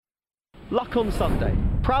Luck on Sunday,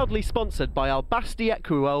 proudly sponsored by Al Basti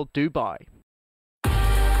Equiworld Dubai.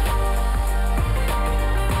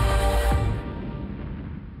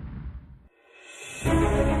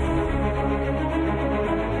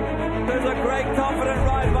 There's a great confident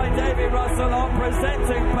ride by Davy Russell on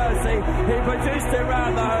presenting Percy. He produced it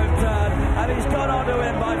round the home turn and he's gone on to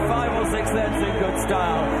win by 5 or 6 lengths in good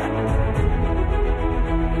style.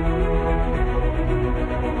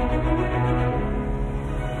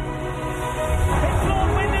 It's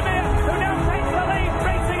Lord Windermere who now takes the lead,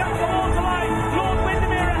 racing up towards the line. Lord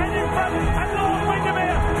Windermere ahead in front, and Lord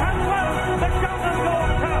Windermere has won the Golden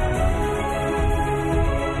Gold Cup.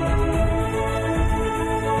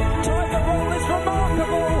 Tiger Roll is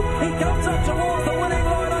remarkable. He comes up towards the winning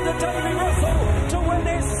line under Davy Russell to win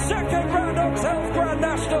his second Grand Oaks Health Grand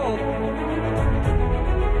National.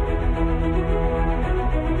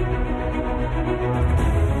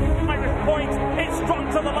 Irish Point is strong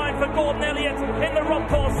to the line for Gordon Elliott in the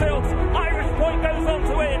Rockcore Silks. Irish Point goes on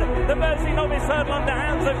to win the Mersey Novice Hurdle under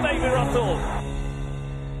hands of Davy Russell.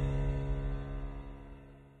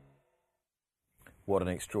 What an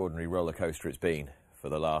extraordinary roller coaster it's been for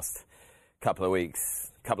the last couple of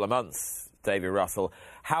weeks, couple of months, Davy Russell.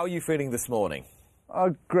 How are you feeling this morning?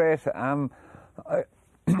 Oh, great.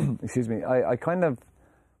 Excuse me. I kind of,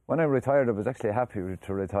 when I retired, I was actually happy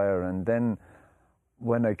to retire, and then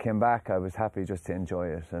when I came back, I was happy just to enjoy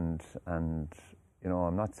it, and you know,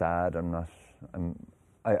 I'm not sad.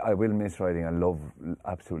 I will miss riding.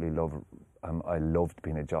 Absolutely love. I loved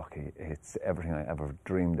being a jockey. It's everything I ever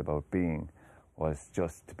dreamed about being, was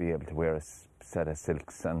just to be able to wear a set of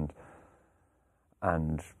silks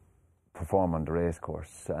and perform on the race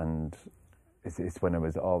course, and it's when I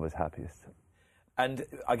was always happiest. And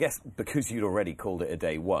I guess because you'd already called it a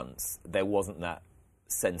day once, there wasn't that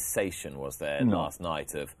sensation, was there, last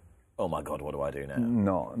night of, oh my God, what do I do now?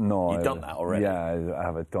 No. You've done that already? Yeah, I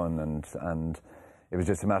have it done, and it was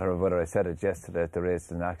just a matter of whether I said it yesterday at the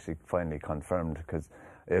race and actually finally confirmed, because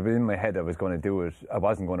it was in my head I was going to do it. I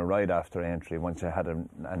wasn't going to ride after entry once I had a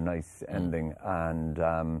nice ending,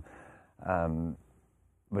 and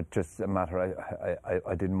but just a matter,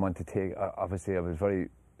 I didn't want to take, obviously I was very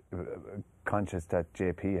conscious that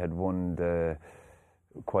JP had won the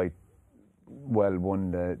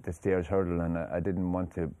stairs hurdle, and I didn't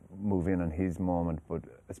want to move in on his moment, but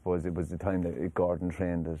I suppose it was the time that Gordon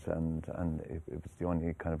trained it, and it was the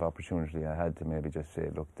only kind of opportunity I had to maybe just say,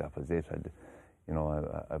 look, that was it. I'd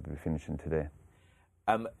be finishing today.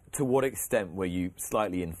 To what extent were you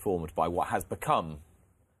slightly informed by what has become,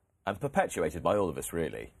 and perpetuated by all of us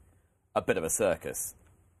really, a bit of a circus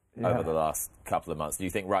over the last couple of months? Do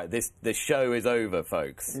you think, right, this show is over,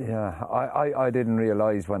 folks? Yeah, I didn't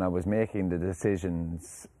realise when I was making the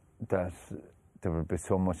decisions that there would be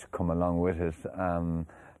so much come along with it.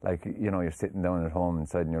 Like, you know, you're sitting down at home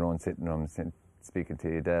inside in your own sitting room, speaking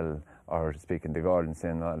to Adele or speaking to Gordon,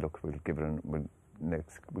 saying, oh, look, we'll give it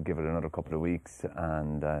another couple of weeks,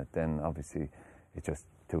 and then obviously it just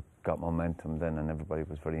got momentum then, and everybody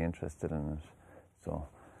was very interested in it. So,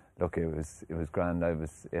 look, it was grand. I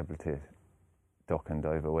was able to duck and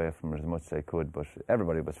dive away from it as much as I could, but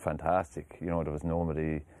everybody was fantastic. You know, there was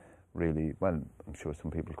nobody really, well, I'm sure some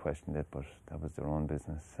people questioned it, but that was their own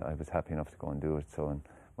business. I was happy enough to go and do it. So, and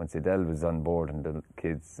once Adele was on board, and the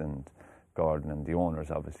kids and Gordon and the owners,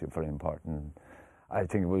 obviously very important. I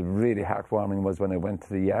think it was really heartwarming was when I went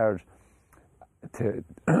to the yard to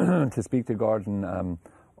to speak to Gordon.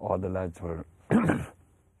 All the lads were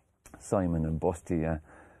Simon and Busty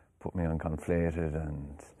put me on Conflated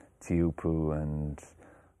and Tiupu and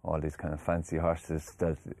all these kind of fancy horses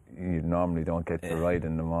that you normally don't get to ride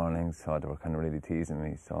in the mornings, so they were kind of really teasing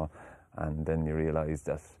me. So, and then you realise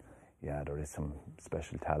that, yeah, there is some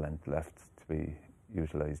special talent left to be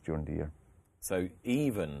utilised during the year. So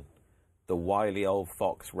even the wily old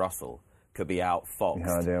fox Russell could be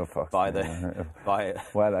outfoxed by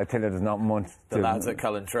well, I tell you, there's not much. The lads at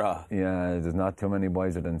Cullentra. Yeah, there's not too many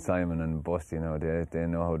wiser than Simon and Busty. You know, they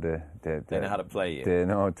know how they know how to play you. They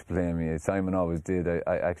know how to play me. Simon always did.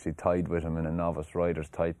 I actually tied with him in a novice riders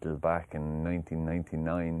title back in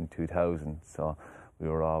 1999, 2000. So we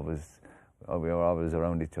were always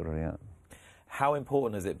around each other. Yeah. How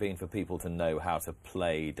important has it been for people to know how to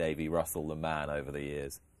play Davy Russell, the man, over the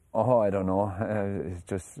years? Oh, I don't know. It's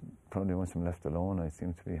just probably once I'm left alone, I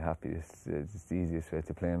seem to be happy. It's the easiest way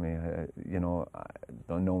to play me. You know,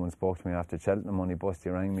 no one spoke to me after Cheltenham. Only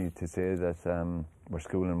Busty rang me to say that we're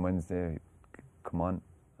schooling Wednesday, come on,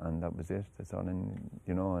 and that was it. That's all. And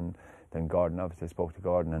you know, and then Gordon, obviously I spoke to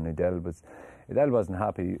Gordon, and Adele wasn't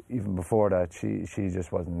happy. Even before that, she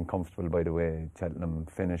just wasn't comfortable by the way Cheltenham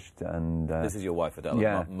finished. And this is your wife, Adele,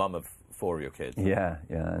 yeah. mum of 4 of your kids. Yeah,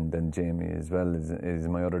 and then Jamie as well is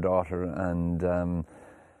my other daughter, and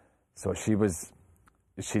so she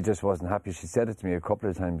just wasn't happy. She said it to me a couple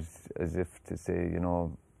of times as if to say, you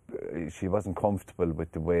know, she wasn't comfortable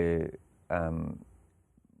with the way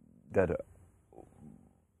that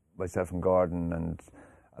myself and Gordon and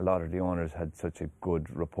a lot of the owners had such a good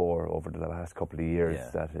rapport over the last couple of years,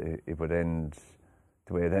 that it would end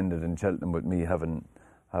the way it ended in Cheltenham with me having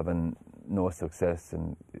no success,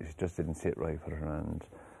 and it just didn't sit right with her. And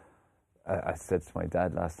I said to my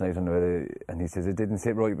dad last night, and he says, it didn't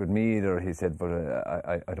sit right with me either. He said, but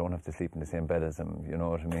I don't have to sleep in the same bed as him, you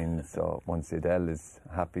know what I mean? So once Adele is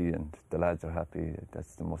happy and the lads are happy,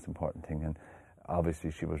 that's the most important thing. And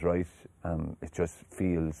obviously she was right. It just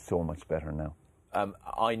feels so much better now.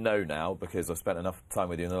 I know now, because I've spent enough time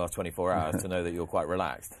with you in the last 24 hours to know that you're quite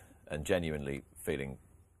relaxed and genuinely feeling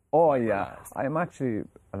relaxed. I'm actually,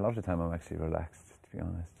 a lot of the time I'm actually relaxed, to be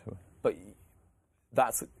honest. But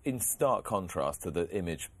that's in stark contrast to the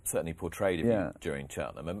image certainly portrayed of you during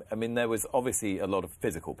Cheltenham. I mean, there was obviously a lot of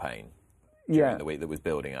physical pain during the week that was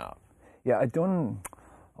building up. Yeah, I done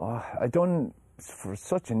for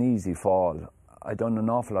such an easy fall. I done an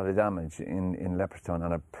awful lot of damage in Leopardstown,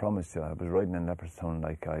 and I promise you, I was riding in Leopardstown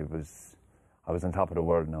like I was on top of the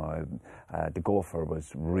world now. The Gopher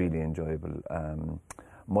was really enjoyable.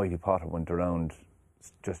 Mighty Potter went around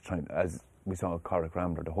just trying, as we saw Corrick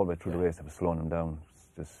Rambler, the whole way through the race I was slowing him down,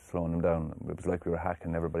 just slowing him down. It was like we were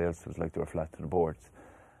hacking everybody else. It was like they were flat to the boards.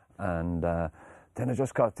 And then I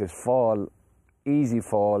just got this fall, easy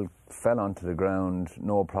fall, fell onto the ground,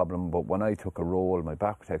 no problem. But when I took a roll, my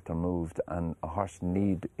back protector moved, and a horse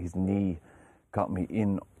his knee got me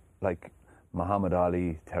in like Muhammad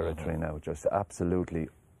Ali territory now, just absolutely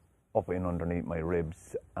up in underneath my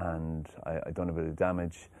ribs, and I done a bit of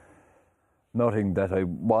damage. Nothing that I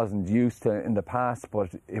wasn't used to in the past, but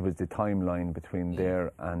it was the timeline between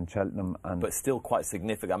there and Cheltenham. But still quite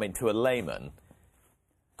significant. I mean, to a layman,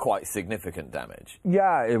 quite significant damage.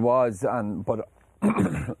 Yeah, it was, but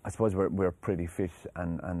I suppose we're pretty fit,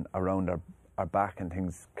 and around our back and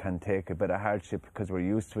things can take a bit of hardship because we're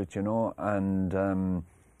used to it, you know. And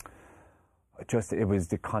it was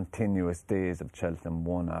the continuous days of Cheltenham,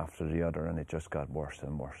 one after the other, and it just got worse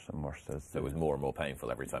and worse and worse. So it was more and more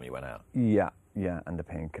painful every time you went out? Yeah, and the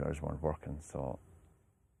painkillers weren't working. So,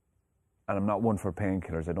 and I'm not one for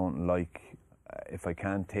painkillers. I don't like, if I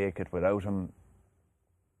can't take it without them,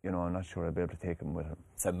 you know, I'm not sure I'll be able to take them with him.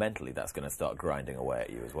 So mentally that's going to start grinding away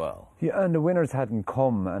at you as well? Yeah, and the winners hadn't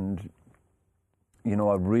come, and you know,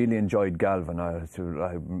 I really enjoyed Galvin. I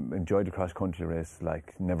enjoyed the cross-country race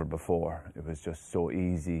like never before. It was just so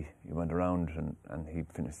easy. You went around and he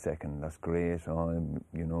finished second. That's great. You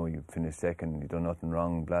know, you finished second, you done nothing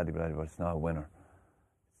wrong, blah, blah, blah, but it's not a winner.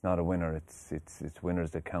 It's not a winner. It's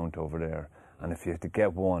winners that count over there. And if you have to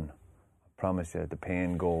get one, I promise you, the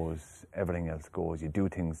pain goes, everything else goes. You do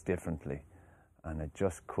things differently. And I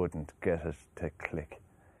just couldn't get it to click.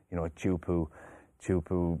 You know, Tupu,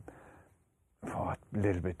 a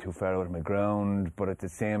little bit too far out of my ground, but at the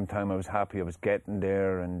same time I was happy I was getting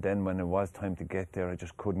there, and then when it was time to get there I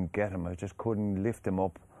just couldn't get him. I just couldn't lift him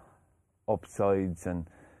up sides, and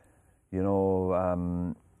you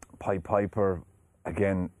know, Piper,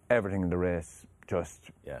 again, everything in the race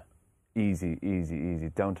just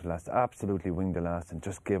easy, down to last, absolutely winged the last and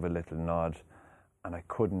just give a little nod, and I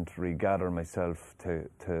couldn't regather myself to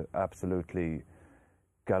absolutely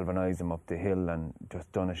galvanise him up the hill, and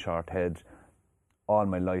just done a short head. All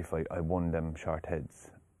my life I won them short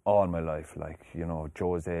heads. All my life, like, you know,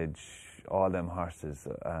 Joe's Edge, all them horses.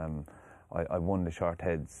 I won the short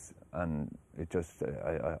heads, and it just,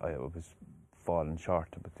 I was falling short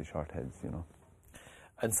with the short heads, you know.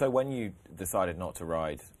 And so when you decided not to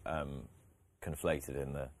ride Conflated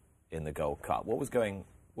in the Gold Cup, what was going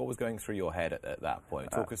through your head at that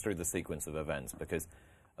point? Talk us through the sequence of events, because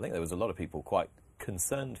I think there was a lot of people quite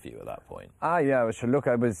concerned for you at that point. Yeah, sure. Look,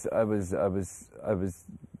 it was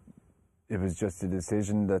just a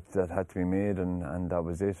decision that had to be made, and that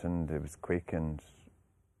was it, and it was quick, and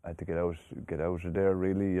I had to get out of there,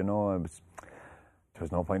 really, you know. There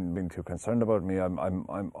was no point in being too concerned about me.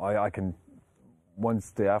 I can,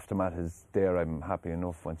 once the aftermath is there, I'm happy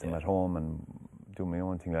enough. Once I'm at home and do my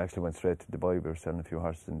own thing. I actually went straight to Dubai. We were selling a few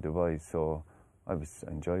horses in Dubai, so I was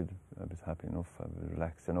happy enough. I was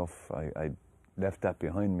relaxed enough. I left that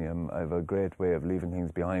behind me. I have a great way of leaving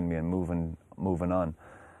things behind me and moving on.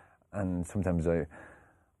 And sometimes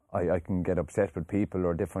I can get upset with people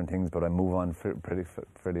or different things, but I move on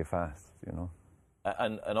pretty fast, you know.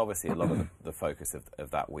 And obviously a lot of the focus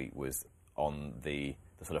of that week was on the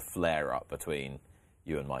sort of flare-up between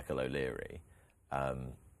you and Michael O'Leary.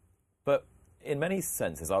 But in many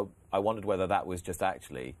senses, I wondered whether that was just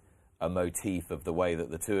actually a motif of the way that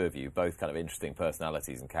the two of you, both kind of interesting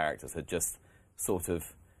personalities and characters, had just sort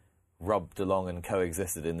of rubbed along and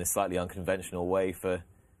coexisted in this slightly unconventional way for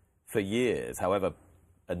years, however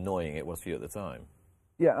annoying it was for you at the time.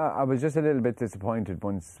 Yeah, I was just a little bit disappointed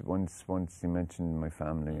once you mentioned my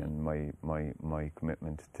family and my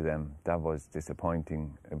commitment to them. That was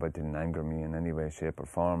disappointing, but it didn't anger me in any way, shape or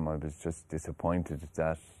form. I was just disappointed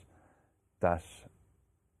that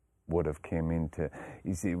would have came into...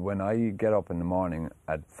 You see, when I get up in the morning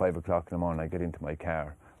at 5 o'clock in the morning, I get into my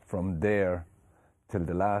car. From there till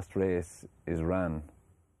the last race is ran,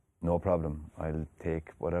 no problem. I'll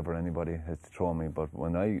take whatever anybody has to throw me. But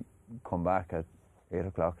when I come back at 8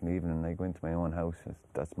 o'clock in the evening and I go into my own house,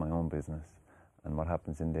 that's my own business. And what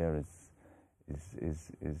happens in there is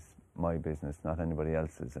my business, not anybody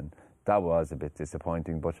else's. And that was a bit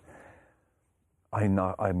disappointing, but I'm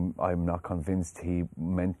not convinced he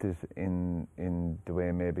meant it in the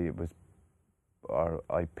way maybe it was, or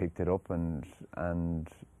I picked it up, but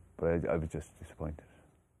I was just disappointed.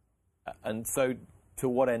 And so, to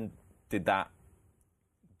what end did that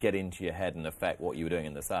get into your head and affect what you were doing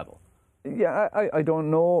in the saddle? Yeah, I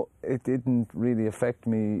don't know. It didn't really affect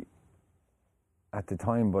me at the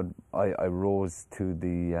time, but I rose to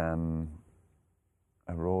the.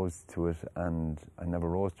 I rose to it, and I never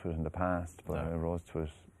rose to it in the past, but I rose to it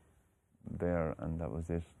there, and that was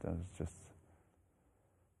it. That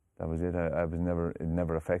was it. It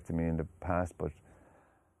never affected me in the past, but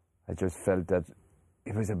I just felt that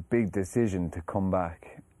it was a big decision to come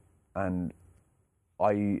back, and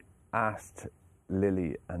I asked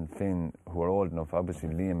Lily and Finn, who are old enough, obviously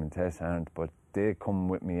Liam and Tess aren't, but they come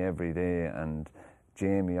with me every day, and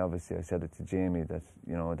Jamie, obviously, I said it to Jamie that,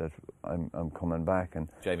 you know, that I'm coming back. And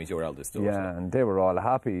Jamie's your eldest daughter. Yeah, and they were all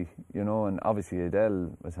happy, you know, and obviously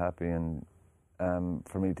Adele was happy and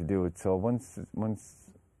for me to do it. So once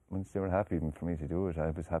they were happy for me to do it,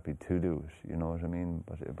 I was happy to do it, you know what I mean?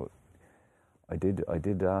 But I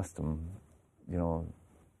did ask them, you know,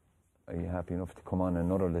 are you happy enough to come on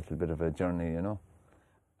another little bit of a journey, you know?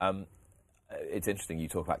 It's interesting you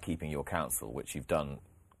talk about keeping your counsel, which you've done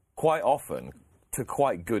quite often to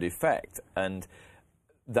quite good effect, and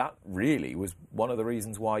that really was one of the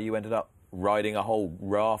reasons why you ended up riding a whole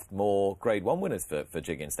raft more Grade 1 winners for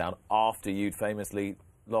Jigginstown after you'd famously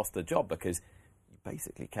lost the job, because you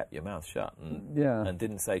basically kept your mouth shut and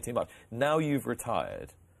didn't say too much. Now you've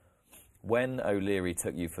retired. When O'Leary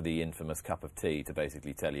took you for the infamous cup of tea to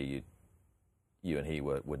basically tell you and he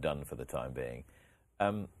were done for the time being,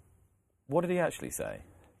 what did he actually say?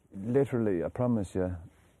 Literally, I promise you,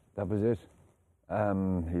 that was it.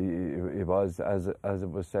 He was, as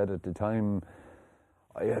it was said at the time,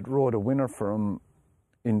 I had rode a winner for him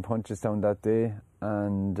in Punchestown that day,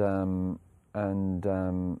 and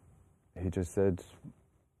he just said,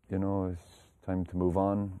 you know, it's time to move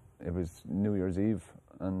on. It was New Year's Eve,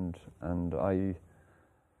 and I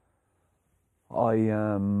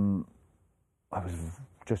was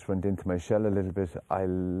just went into my shell a little bit. I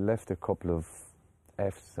left a couple of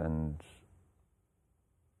F's and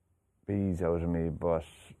B's out of me, but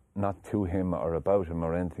not to him or about him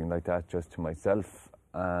or anything like that, just to myself.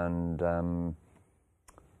 And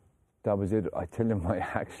that was it. I tell him,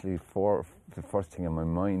 the first thing in my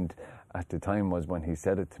mind at the time was, when he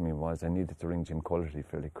said it to me, was I needed to ring Jim Cullerty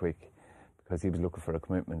fairly quick, because he was looking for a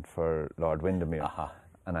commitment for Lord Windermere,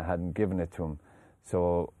 and I hadn't given it to him.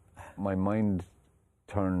 So my mind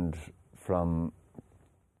turned from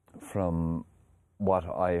what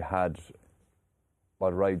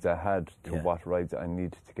rides I had to what rides I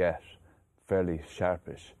needed to get, fairly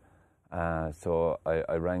sharpish. So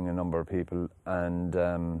I rang a number of people, and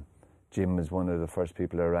Jim was one of the first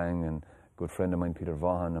people I rang, and a good friend of mine, Peter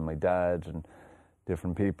Vaughan, and my dad, and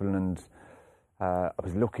different people. And I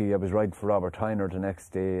was lucky, I was riding for Robert Tyner the next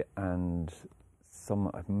day, and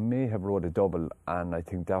I may have rode a double, and I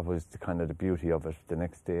think that was kind of the beauty of it. The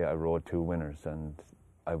next day I rode 2 winners, and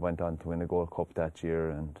I went on to win a Gold Cup that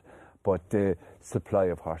year. But the supply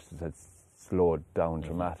of horses had slowed down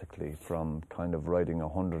dramatically, from kind of riding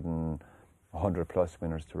 100 plus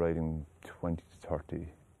winners to riding 20 to 30,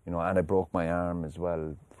 you know. And I broke my arm as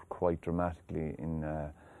well quite dramatically in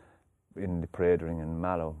the parade ring in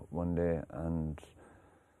Mallow one day, and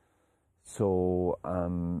so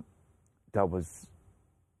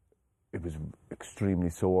it was extremely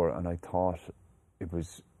sore, and I thought it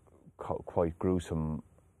was quite gruesome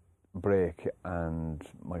break, and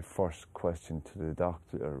my first question to the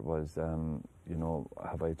doctor was, you know,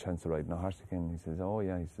 have I a chance of riding a horse again? He says, oh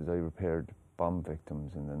yeah. He says, I repaired bomb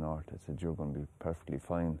victims in the north. I said, you're going to be perfectly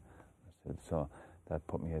fine. I said, so that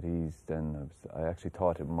put me at ease. Then I actually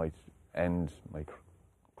thought it might end my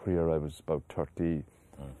career. I was about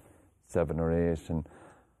 37 or 8, and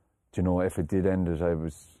you know, if it did end it, I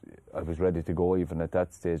was ready to go even at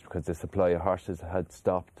that stage, because the supply of horses had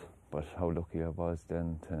stopped. But how lucky I was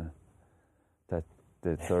then that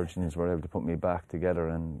the surgeons were able to put me back together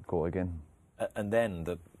and go again. And then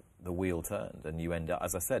the wheel turned, and you end up,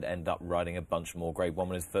 as I said, riding a bunch more Grade 1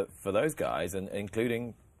 winners for those guys, and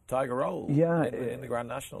including Tiger Roll in the Grand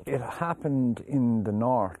National. It happened in the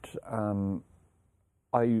north.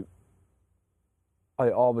 I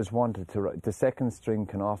always wanted to ride. The second string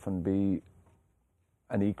can often be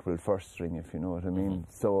an equal first string, if you know what I mean.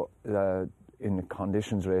 So in the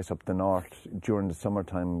conditions race up the north during the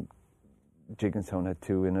summertime, Jigginstown had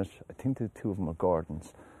 2 in it. I think the 2 of them were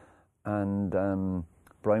Gordons. And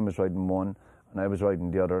Brian was riding one, and I was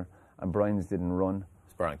riding the other, and Brian's didn't run.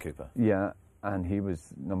 It's Brian Cooper. Yeah, and he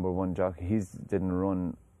was #1 jockey. His didn't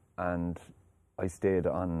run, and I stayed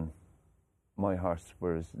on my horse,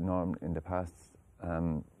 whereas Norm in the past,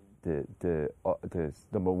 the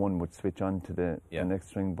 #1 would switch on to the next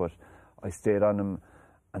string, but I stayed on him,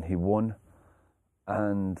 and he won.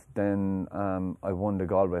 And then I won the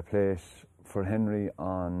Galway Plate for Henry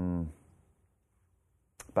on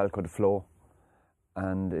Balco de Flo,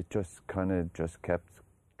 and it just kind of just kept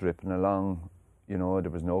dripping along. You know,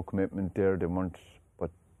 there was no commitment there. They weren't,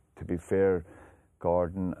 but to be fair,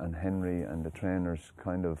 Gordon and Henry and the trainers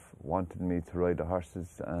kind of wanted me to ride the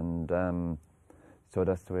horses, and so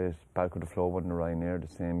that's the way it. Balco de Flo won the Ryanair the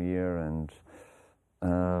same year, and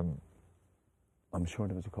I'm sure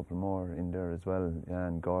there was a couple more in there as well. Yeah,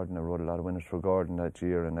 and Gordon, I rode a lot of winners for Gordon that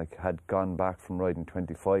year, and I had gone back from riding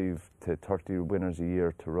 25 to 30 winners a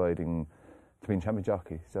year to riding, to being champion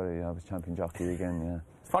jockey. Sorry, I was champion jockey again. Yeah.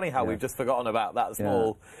 It's funny how we've just forgotten about that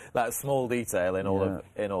small detail in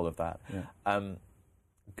all of that. Yeah.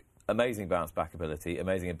 Amazing bounce back ability,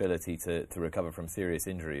 amazing ability to recover from serious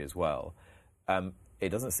injury as well. It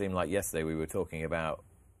doesn't seem like yesterday we were talking about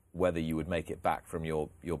whether you would make it back from your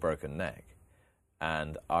broken neck.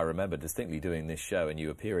 And I remember distinctly doing this show and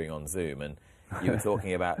you appearing on Zoom, and you were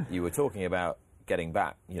talking about getting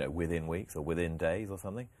back, you know, within weeks or within days or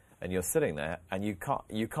something. And you're sitting there and you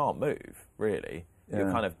can't move really. Yeah.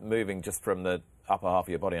 You're kind of moving just from the upper half of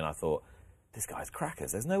your body. And I thought, this guy's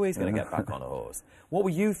crackers. There's no way he's going to get back on a horse. What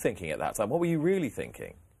were you thinking at that time? What were you really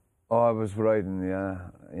thinking? Oh, I was riding.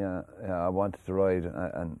 Yeah. I wanted to ride,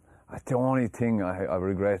 and the only thing I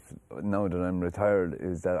regret now that I'm retired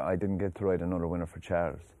is that I didn't get to ride another winner for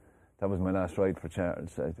Charles. That was my last ride for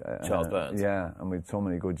Charles. Charles Burns? Yeah, and we had so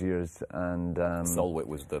many good years. And Solwit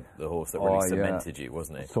was the horse that really cemented you,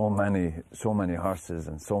 wasn't it? So many horses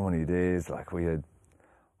and so many days. Like we had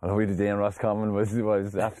the day in Roscommon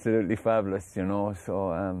was absolutely fabulous, you know.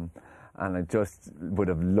 So, and I just would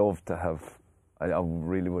have loved to have, I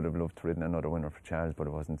really would have loved to ridden another winner for Charles, but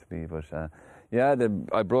it wasn't to be. But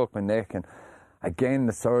I broke my neck, and again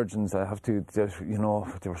the surgeons, I have to, you know,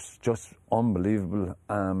 they were just unbelievable.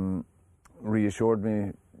 Reassured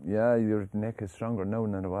me, your neck is stronger now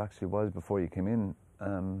than it actually was before you came in.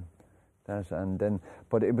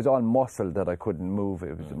 But it was all muscle that I couldn't move.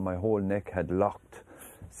 It was my whole neck had locked.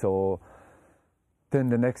 So then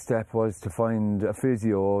the next step was to find a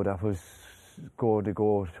physio that was go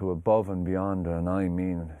to above and beyond, and I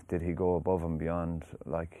mean, did he go above and beyond?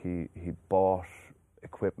 Like he bought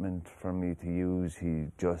equipment for me to use. He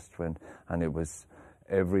just went, and it was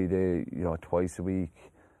every day, you know, twice a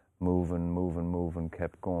week, moving,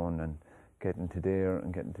 kept going, and getting to there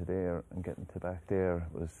and getting to there and getting to back there.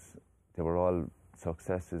 They were all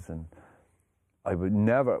successes, and I would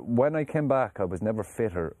never, when I came back, I was never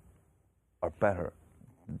fitter or better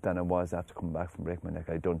than I was after coming back from breaking my neck.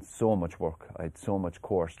 I'd done so much work. I had so much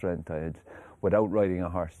core strength. Without riding a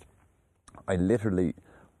horse, I literally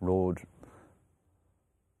rode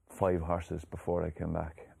 5 horses before I came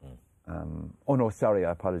back. I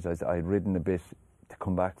apologise. I'd ridden a bit to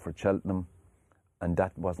come back for Cheltenham, and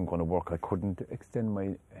that wasn't going to work. I couldn't extend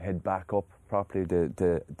my head back up properly.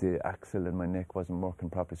 The axle in my neck wasn't working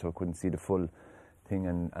properly, so I couldn't see the full thing.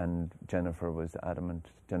 And Jennifer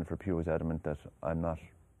Pugh was adamant that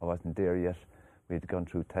I wasn't there yet. We had gone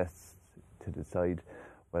through tests to decide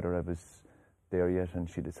whether I was there yet, and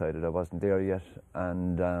she decided I wasn't there yet,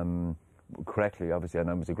 and correctly, obviously, and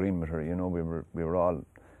I was agreeing with her. You know, we were all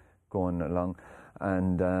going along,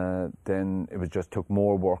 and then it was just took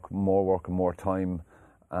more work and more time,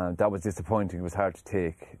 That was disappointing. It was hard to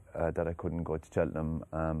take that I couldn't go to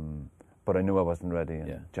Cheltenham, but I knew I wasn't ready,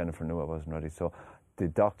 and Jennifer knew I wasn't ready. So the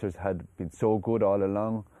doctors had been so good all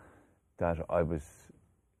along that I was,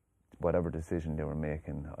 whatever decision they were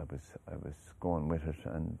making, I was going with it.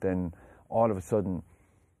 And then all of a sudden,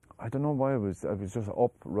 I don't know why I was just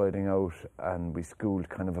up riding out, and we schooled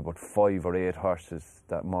kind of about 5 or 8 horses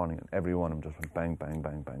that morning, and every one of them just went bang, bang,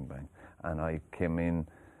 bang, bang, bang. And I came in,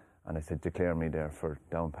 and I said, declare me there for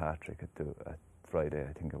Downpatrick at Friday,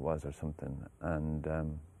 I think it was, or something. And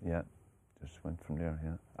just went from there.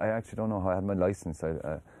 Yeah, I actually don't know how I had my license.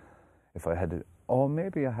 If I had it,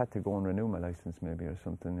 maybe I had to go and renew my license, maybe, or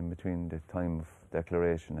something in between the time of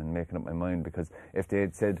declaration and making up my mind. Because if they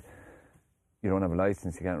had said, you don't have a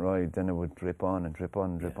license, you can't ride, then it would drip on and drip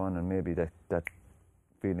on and drip on, and maybe that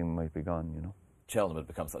feeling might be gone, you know. Cheltenham had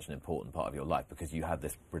become such an important part of your life because you had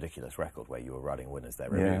this ridiculous record where you were riding winners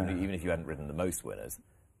there. Yeah. Even if you hadn't ridden the most winners,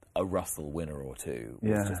 a Russell winner or two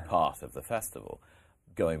was just part of the festival.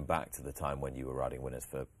 Going back to the time when you were riding winners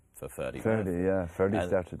for Ferdy. Ferdy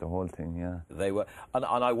started the whole thing, yeah. They were, and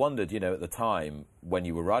I wondered, at the time when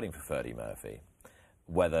you were riding for Ferdy Murphy,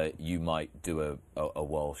 whether you might do a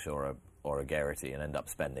Walsh or a Geraghty and end up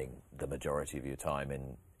spending the majority of your time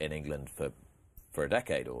in England for a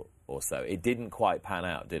decade or so. It didn't quite pan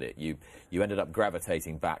out, did it? You ended up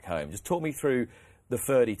gravitating back home. Just talk me through the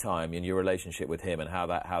Ferdy time and your relationship with him and how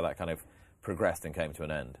that kind of progressed and came to an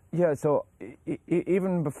end. Yeah, so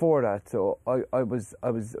even before that, so I was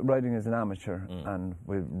riding as an amateur and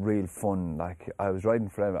with real fun. Like, I was riding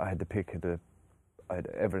forever. I had to pick I had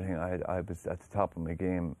everything. I was at the top of my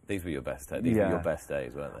game. These were your best days. These were your best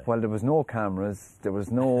days, weren't they? Well, there was no cameras. There was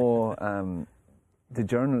no. The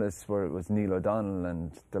journalists it was Neil O'Donnell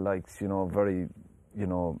and the likes. Very,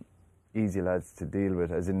 easy lads to deal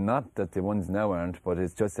with. As in, not that the ones now aren't, but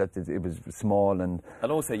it's just that it was small and.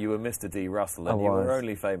 And also, you were Mr. D. Russell, and you were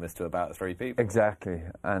only famous to about 3 people. Exactly,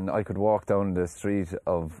 and I could walk down the street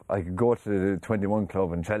I could go to the 21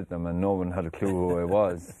 Club in Cheltenham, and no one had a clue who I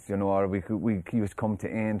was. Or we used to come to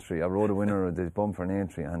Aintree. I rode a winner of the bumper in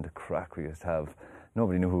Aintree, and the crack we used to have.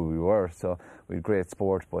 Nobody knew who we were, so we had great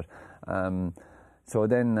sport. But so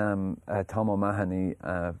then Tom O'Mahony.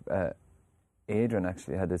 Adrian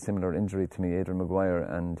actually had a similar injury to me, Adrian Maguire,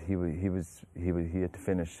 and he had to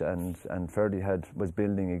finish, and Ferdy was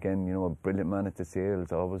building again. A brilliant man at the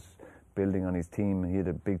sales, always building on his team. He had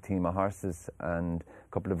a big team of horses and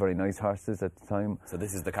a couple of very nice horses at the time. So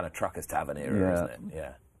this is the kind of Truckers Tavern era, isn't it?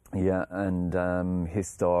 Yeah. Yeah, and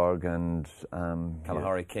Historg and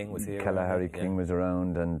Kalahari King was here. Kalahari King was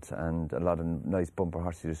around, and a lot of nice bumper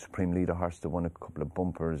horses. The Supreme Leader horse that won a couple of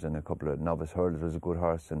bumpers, and a couple of novice hurdlers was a good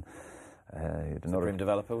horse, and. Supreme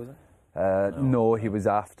Developer, was it? No, he was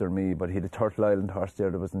after me, but he had a Turtle Island horse there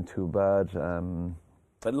that wasn't too bad.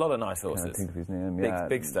 But a lot of nice horses. I can't think of his name.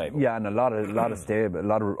 Big stable. Yeah, and a lot of stable, a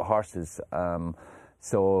lot of horses.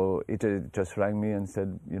 So he just rang me and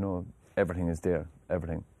said, everything is there,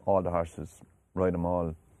 everything, all the horses, ride them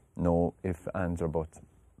all, no ifs, ands or buts.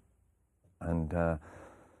 And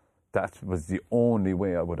that was the only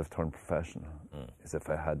way I would have turned professional, is if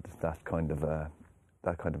I had that kind of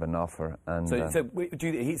an offer. And so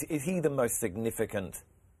is he the most significant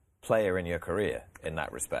player in your career in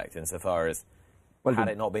that respect, insofar as had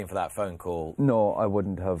it not been for that phone call? No, I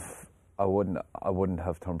wouldn't have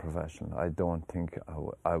turned professional. I don't think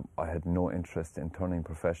I had no interest in turning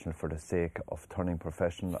professional for the sake of turning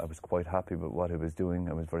professional. I was quite happy with what I was doing.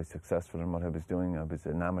 I was very successful in what I was doing. I was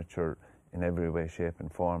an amateur in every way, shape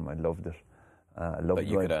and form. I loved it. But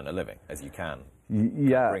you could earn a living, as you can.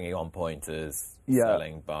 Bringing on pointers,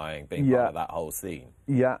 selling, buying, being part of that whole scene.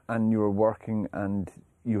 Yeah, and you were working, and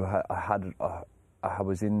I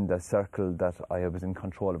was in the circle that I was in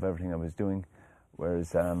control of everything I was doing.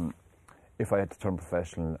 Whereas if I had to turn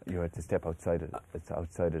professional, you had to step outside it. It's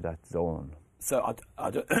outside of that zone. So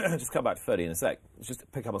I'll just come back to Ferdy in a sec. Just to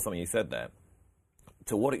pick up on something you said there.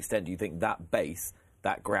 To what extent do you think that base,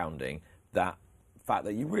 that grounding, that fact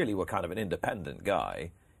that you really were kind of an independent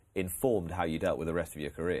guy informed how you dealt with the rest of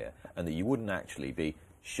your career, and that you wouldn't actually be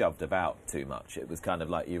shoved about too much? It was kind of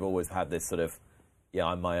like you've always had this sort of,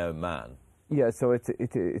 I'm my own man. Yeah, so it's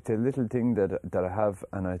a little thing that I have,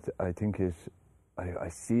 and I think I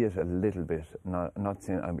see it a little bit. Not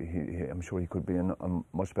saying I'm sure he could be a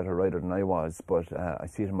much better rider than I was, but I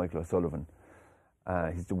see it in Michael O'Sullivan.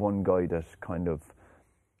 He's the one guy that kind of.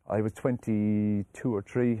 I was 22 or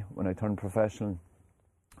 3 when I turned professional.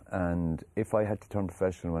 And if I had to turn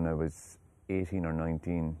professional when I was 18 or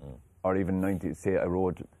 19, or even 19, say I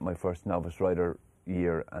rode my first novice rider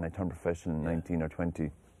year and I turned professional in 19 or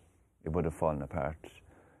 20, it would have fallen apart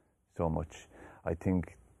so much. I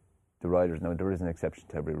think the riders. Now, there is an exception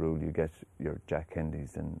to every rule. You get your Jack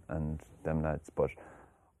Kendys and them lads, but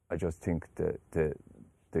I just think the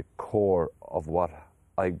core of what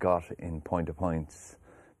I got in Point of Points,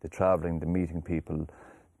 the travelling, the meeting people,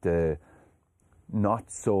 the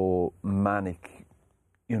not so manic,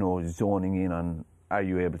 zoning in on, are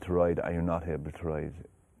you able to ride, are you not able to ride?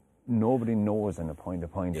 Nobody knows in a Point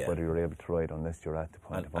of Points whether you're able to ride unless you're at the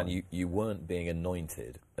Point of Points. And you weren't being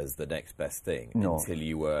anointed as the next best thing No. until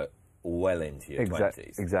you were well into your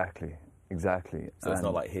 20s. Exactly. So it's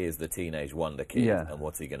not like, here's the teenage wonder kid, and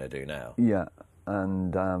what's he going to do now? Yeah,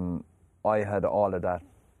 and I had all of that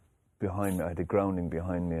behind me. I had the grounding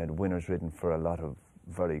behind me. I had winners ridden for a lot of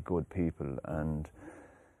very good people, and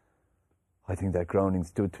I think that grounding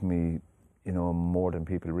stood to me, more than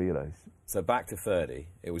people realise. So back to 30,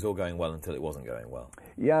 it was all going well until it wasn't going well.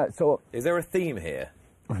 Yeah, so... Is there a theme here?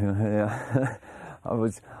 Yeah, I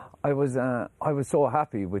was so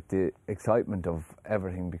happy with the excitement of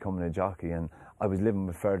everything becoming a jockey, and I was living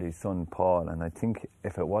with Ferdy's son Paul, and I think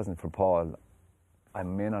if it wasn't for Paul, I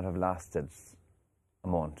may not have lasted a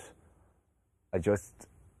month. I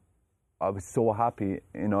was so happy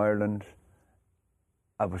in Ireland.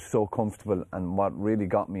 I was so comfortable, and what really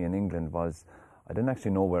got me in England was I didn't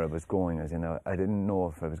actually know where I was going. As in, I didn't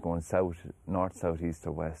know if I was going south, north, south, east,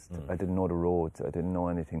 or west. I didn't know the roads. I didn't know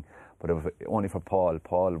anything. But it was only for Paul.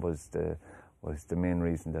 Paul was the main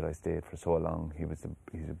reason that I stayed for so long.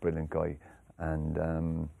 He's a brilliant guy, and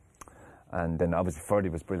then obviously Ferdy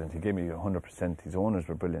was brilliant. He gave me 100%. His owners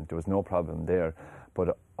were brilliant. There was no problem there.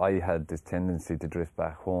 But I had this tendency to drift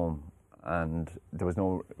back home, and there was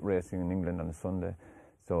no racing in England on a Sunday.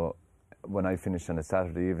 So when I finished on a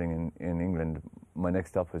Saturday evening in England, my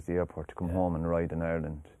next stop was the airport to come home and ride in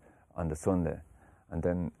Ireland on the Sunday. And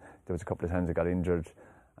then there was a couple of times I got injured,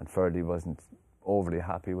 and Ferdy wasn't overly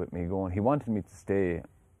happy with me going. He wanted me to stay,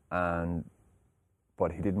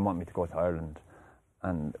 but he didn't want me to go to Ireland.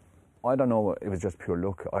 And I don't know, it was just pure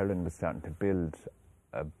luck. Ireland was starting to build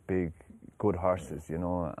good horses,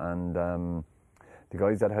 and the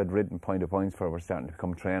guys that had ridden Point of Points for were starting to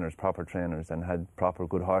become trainers, proper trainers, and had proper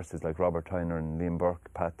good horses like Robert Tyner and Liam Burke,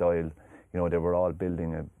 Pat Doyle. They were all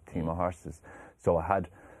building a team of horses. So I had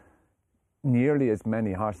nearly as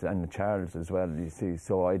many horses, and Charles as well, you see.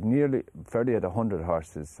 So Ferdy had 100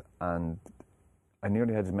 horses, and I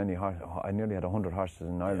nearly had 100 horses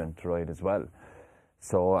in Ireland to ride as well.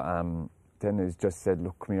 So then he just said,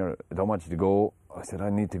 look, come here, I don't want you to go. I said, I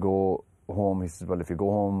need to go home. He said, well, if you go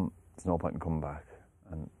home, there's no point in coming back.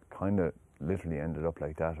 And kind of literally ended up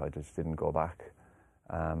like that. I just didn't go back.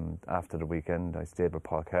 After the weekend, I stayed with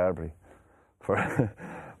Paul Carberry for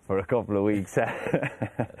a couple of weeks.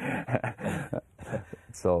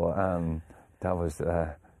 So that was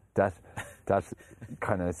that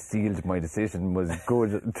kind of sealed my decision. Was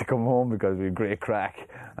good to come home because we had great crack,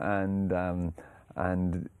 and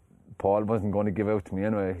Paul wasn't going to give out to me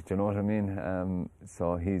anyway. Do you know what I mean?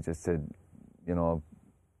 So he just said,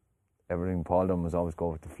 everything Paul done was always go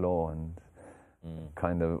with the flow, and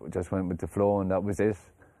kind of just went with the flow, and that was it.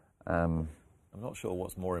 I'm not sure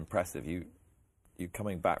what's more impressive. You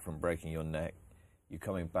coming back from breaking your neck, you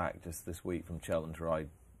coming back just this week from Cheltenham to ride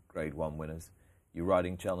Grade 1 winners, you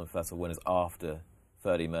riding Cheltenham Festival winners after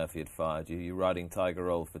Ferdy Murphy had fired you, you riding Tiger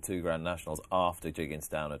Roll for 2 Grand Nationals after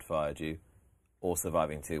Jigginstown had fired you, or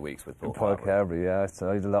surviving 2 weeks with Paul Carberry. Yeah,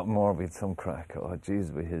 so I had a lot more. We had some crack. Oh,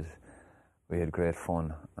 jeez, we had great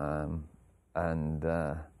fun,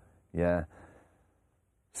 yeah.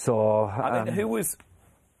 So I mean, who was?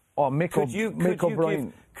 Oh, Mick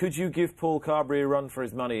O'Brien. Could you give Paul Carberry a run for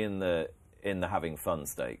his money in the having fun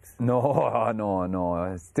stakes?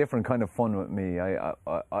 No. It's different kind of fun with me. I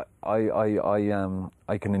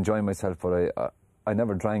can enjoy myself, but I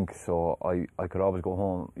never drank, so I could always go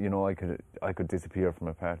home. I could disappear from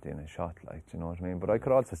a party in a shot, like, do you know what I mean? But I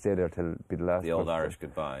could also stay there till be the last. The old Irish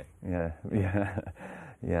goodbye. Yeah.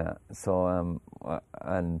 So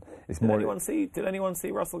and it's did more. Did anyone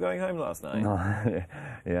see Russell going home last night? No.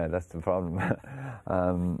 Yeah, that's the problem.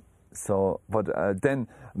 Then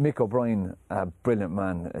Mick O'Brien, a brilliant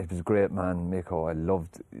man. He was a great man, Mick. I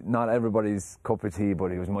loved. Not everybody's cup of tea,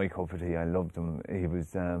 but he was my cup of tea. I loved him. He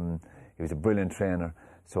was a brilliant trainer,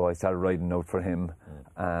 so I started riding out for him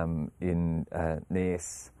in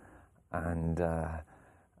Naas, and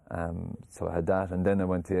so I had that, and then I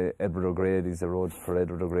went to Edward O'Grady's. I rode for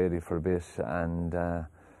Edward O'Grady for a bit, and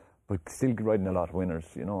but still riding a lot of winners,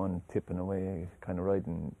 and tipping away, kind of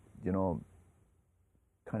riding,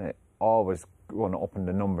 kind of always going up in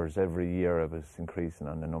the numbers. Every year I was increasing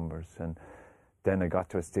on the numbers, and then I got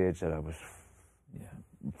to a stage that I was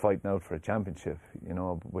fighting out for a championship,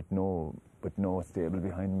 with no stable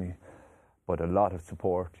behind me. but a lot of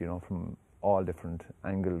support, you know, from all different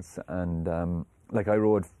angles. And like I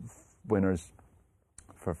rode winners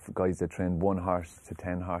for guys that trained 1 horse to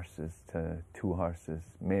 10 horses to 2 horses,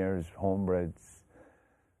 mares, homebreds.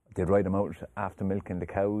 They'd ride them out after milking the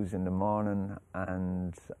cows in the morning,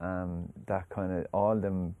 and that kind of, all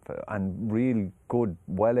them, and really good,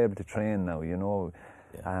 well able to train now, you know.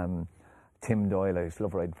 Yeah. Tim Doyle, I used to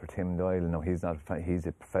love riding for Tim Doyle. No, he's not. He's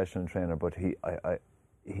a professional trainer, but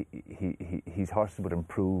his horses would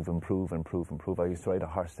improve. I used to ride a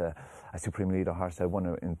horse, a Supreme Leader horse. I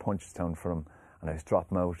won in Punchestown for him, and I just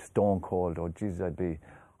dropped him out stone cold. Oh Jesus,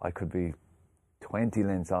 I could be 20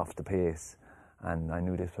 lengths off the pace, and I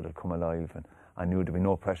knew this would have come alive, and I knew there'd be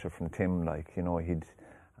no pressure from Tim. Like, you know, he'd.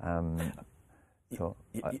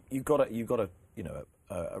 You got a you know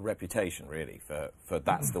a reputation really for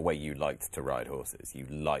that's the way you liked to ride horses. You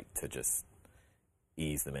liked to just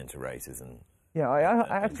ease them into races and. Yeah,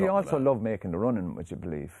 I actually also love making the running, would you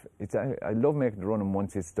believe? I love making the running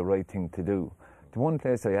once it's the right thing to do. The one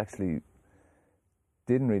place I actually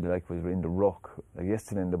didn't really like was in the ruck. Like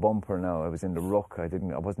yesterday in the bumper now, I was in the ruck. I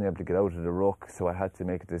wasn't able to get out of the ruck, so I had to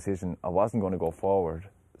make a decision. I wasn't going to go forward,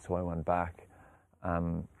 so I went back.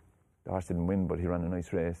 The horse didn't win, but he ran a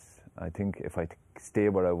nice race. I think if I stay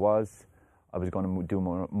where I was going to do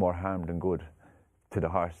more harm than good to the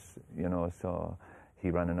horse, you know, so he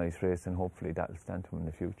ran a nice race, and hopefully that'll stand to him in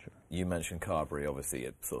the future. You mentioned Carberry, obviously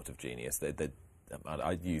a sort of genius.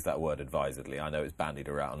 I use that word advisedly. I know it's bandied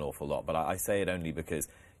around an awful lot, but I say it only because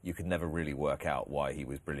you could never really work out why he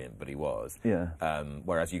was brilliant, but he was. Yeah.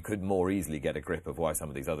 Whereas you could more easily get a grip of why some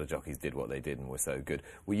of these other jockeys did what they did and were so good.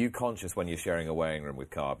 Were you conscious when you're sharing a weighing room with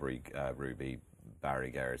Carberry, Ruby,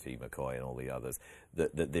 Barry, Geraghty, McCoy and all the others,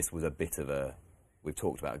 that this was a bit of a... We've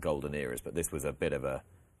talked about golden eras, but this was a bit of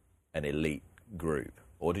an elite group?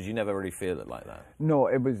 Or did you never really feel it like that? No,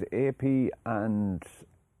 it was AP, and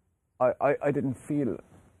I didn't feel...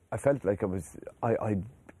 I felt like I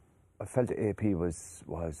felt AP was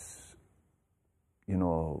you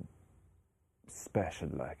know, special.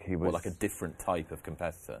 Like he was... Well, like a different type of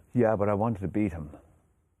competitor. Yeah, but I wanted to beat him.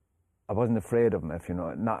 I wasn't afraid of him, if you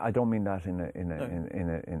know. I don't mean that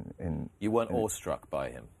in. You weren't awestruck by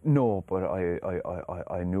him. No, but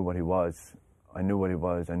I knew what he was. I knew what he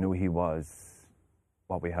was. I knew he was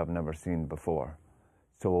what we have never seen before.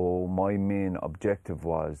 So my main objective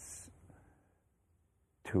was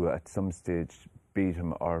to, at some stage, beat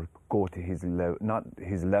him or go to his level, not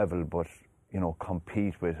his level, but, you know,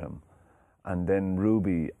 compete with him. And then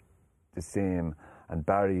Ruby, the same, and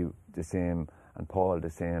Barry, the same, and Paul, the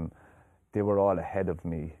same. They were all ahead of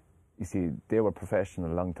me. You see, they were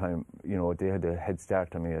professional a long time. You know, they had a head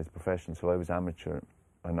start on me as professional, so I was amateur,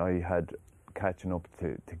 and I had catching up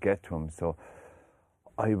to get to him. So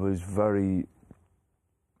I was very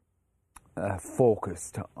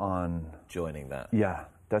focused on joining that. Yeah,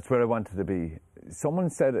 that's where I wanted to be. Someone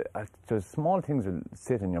said, there's small things that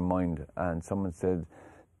sit in your mind, and someone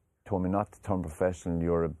told me not to turn professional.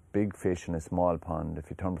 You're a big fish in a small pond. If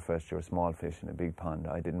you turn professional, you're a small fish in a big pond.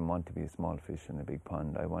 I didn't want to be a small fish in a big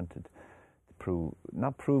pond. I wanted to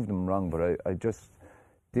not prove them wrong, but I just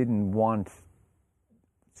didn't want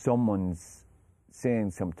someone's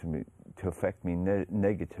saying something to me to affect me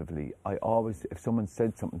negatively. If someone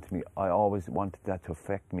said something to me, I always wanted that to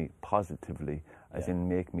affect me positively, as in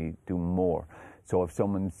make me do more. So if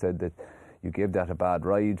someone said that you gave that a bad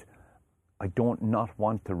ride, I don't not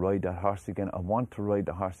want to ride that horse again. I want to ride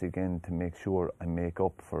the horse again to make sure I make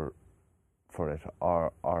up for it,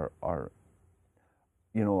 or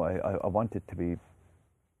you know, I want it to be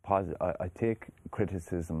positive. I take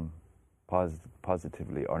criticism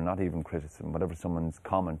positively, or not even criticism, whatever someone's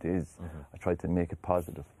comment is. Mm-hmm. I try to make it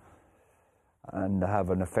positive and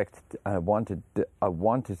have an effect. I wanted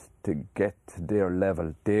to get to their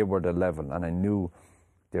level. They were the level, and I knew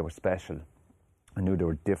they were special. I knew they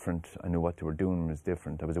were different. I knew what they were doing was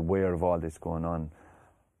different. I was aware of all this going on,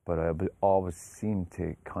 but I always seemed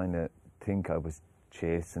to kind of think I was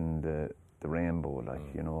chasing the rainbow.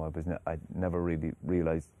 Like, you know, I never really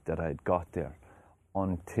realised that I had got there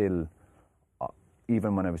until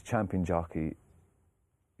even when I was champion jockey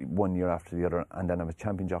 1 year after the other, and then I was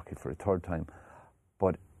champion jockey for a third time.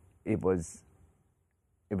 But it was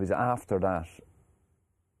after that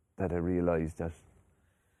I realised that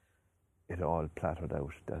it all plateaued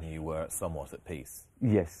out. That you were somewhat at peace.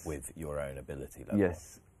 Yes. With your own ability level.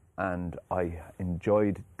 Yes, and I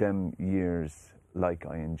enjoyed them years like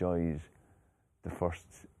I enjoyed the first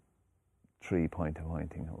 3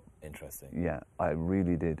 point-to-pointing. Interesting. Yeah, I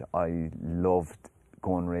really did. I loved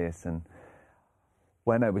going racing.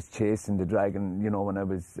 when I was chasing the dragon, you know, when I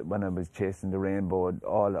was chasing the rainbow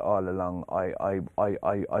all along, I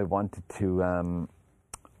wanted to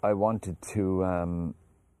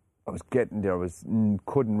I was getting there.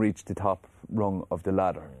 Couldn't reach the top rung of the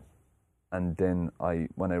ladder, and then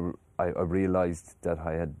when I realised that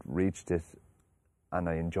I had reached it, and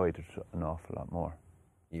I enjoyed it an awful lot more.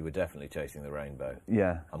 You were definitely chasing the rainbow.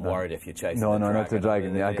 Yeah. I'm worried if you're chasing no, the dragon. No, not the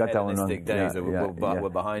dragon. Yeah, I got that one wrong. Days we're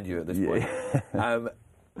behind you at this point.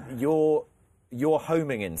 Your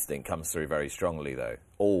homing instinct comes through very strongly, though.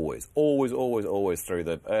 Always through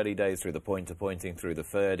the early days, through the pointing, through the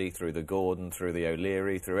Ferdy, through the Gordon, through the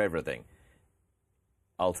O'Leary, through everything.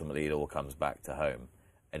 Ultimately, it all comes back to home,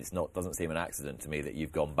 and doesn't seem an accident to me that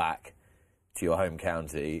you've gone back to your home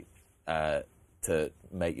county to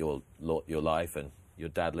make your life, and your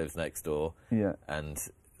dad lives next door, and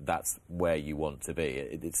that's where you want to be.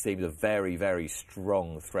 It seems a very, very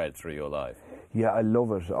strong thread through your life. Yeah, I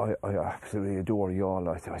love it. I absolutely adore Youghal.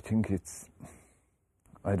 I think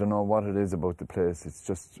I don't know what it is about the place.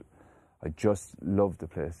 I just love the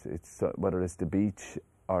place. It's whether it's the beach,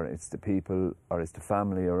 or it's the people, or it's the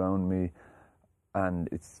family around me, and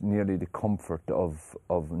it's nearly the comfort of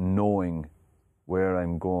knowing where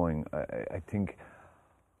I'm going. I think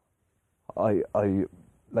I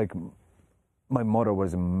like, my mother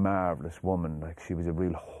was a marvellous woman. Like, she was a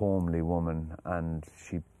real homely woman, and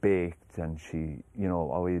she baked, and she, you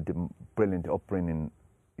know, we had a brilliant upbringing.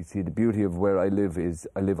 You see, the beauty of where I live is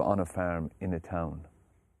I live on a farm in a town,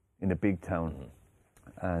 in a big town.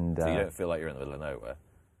 And so you don't feel like you're in the middle of nowhere?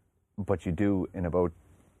 But you do. In about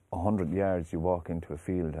 100 yards you walk into a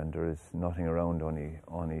field and there is nothing around,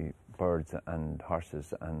 only birds and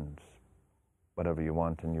horses and whatever you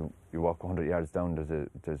want, and you walk 100 yards down,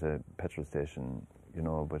 there's a petrol station, you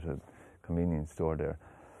know, with a convenience store there.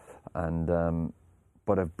 And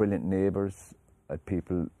but I've brilliant neighbours.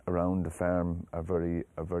 People around the farm are very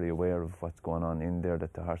aware of what's going on in there,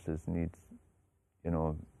 that the horses need, you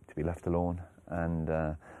know, to be left alone. And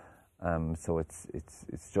so it's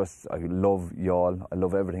just, I love Youghal. I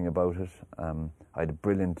love everything about it. I had a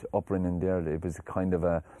brilliant upbringing there. It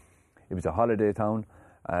was a holiday town.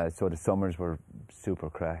 So the summers were super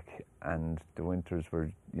crack, and the winters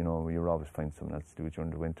were, you know, you would always find something else to do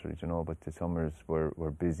during the winters, you know, but the summers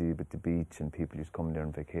were busy with the beach, and people just coming there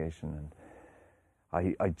on vacation. And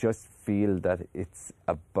I just feel that it's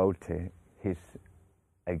about to hit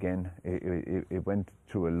again. It went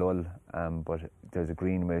through a lull, but there's a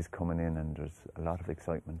greenways coming in, and there's a lot of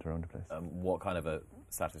excitement around the place. What kind of a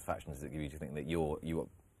satisfaction does it give you to think that you got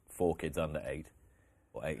 4 kids under 8?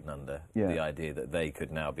 Or 8 and under, the idea that they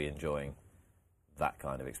could now be enjoying that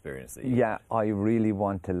kind of experience that you... Yeah, I really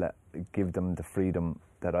want to give them the freedom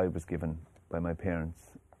that I was given by my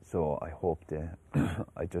parents. So I hope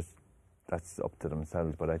that's up to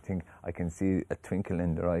themselves. But I think I can see a twinkle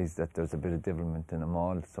in their eyes that there's a bit of development in them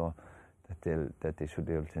all, so that they should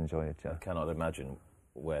be able to enjoy it. Yeah. I cannot imagine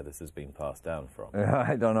where this has been passed down from.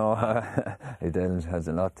 I don't know. Adele has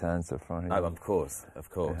a lot to answer for. Oh, of course.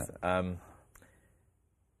 Yeah.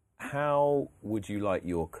 How would you like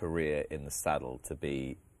your career in the saddle to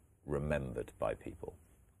be remembered by people?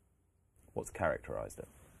 What's characterised it?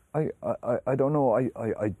 I don't know.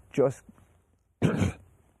 I just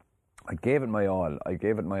I gave it my all.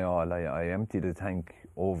 I emptied the tank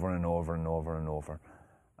over and over and over and over,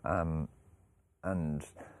 and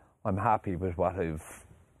I'm happy with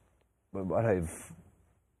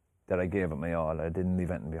that I gave it my all. I didn't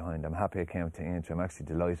leave anything behind. I'm happy I came to Aintree. I'm actually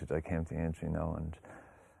delighted I came to Aintree now, and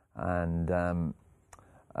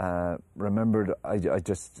remembered I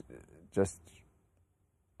just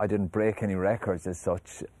I didn't break any records as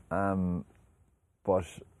such, but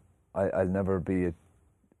I'll never be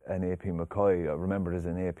an AP McCoy. I remember as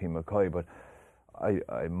an AP McCoy, but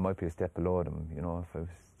I might be a step below them, you know. If I was,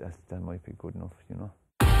 that might be good enough, you know.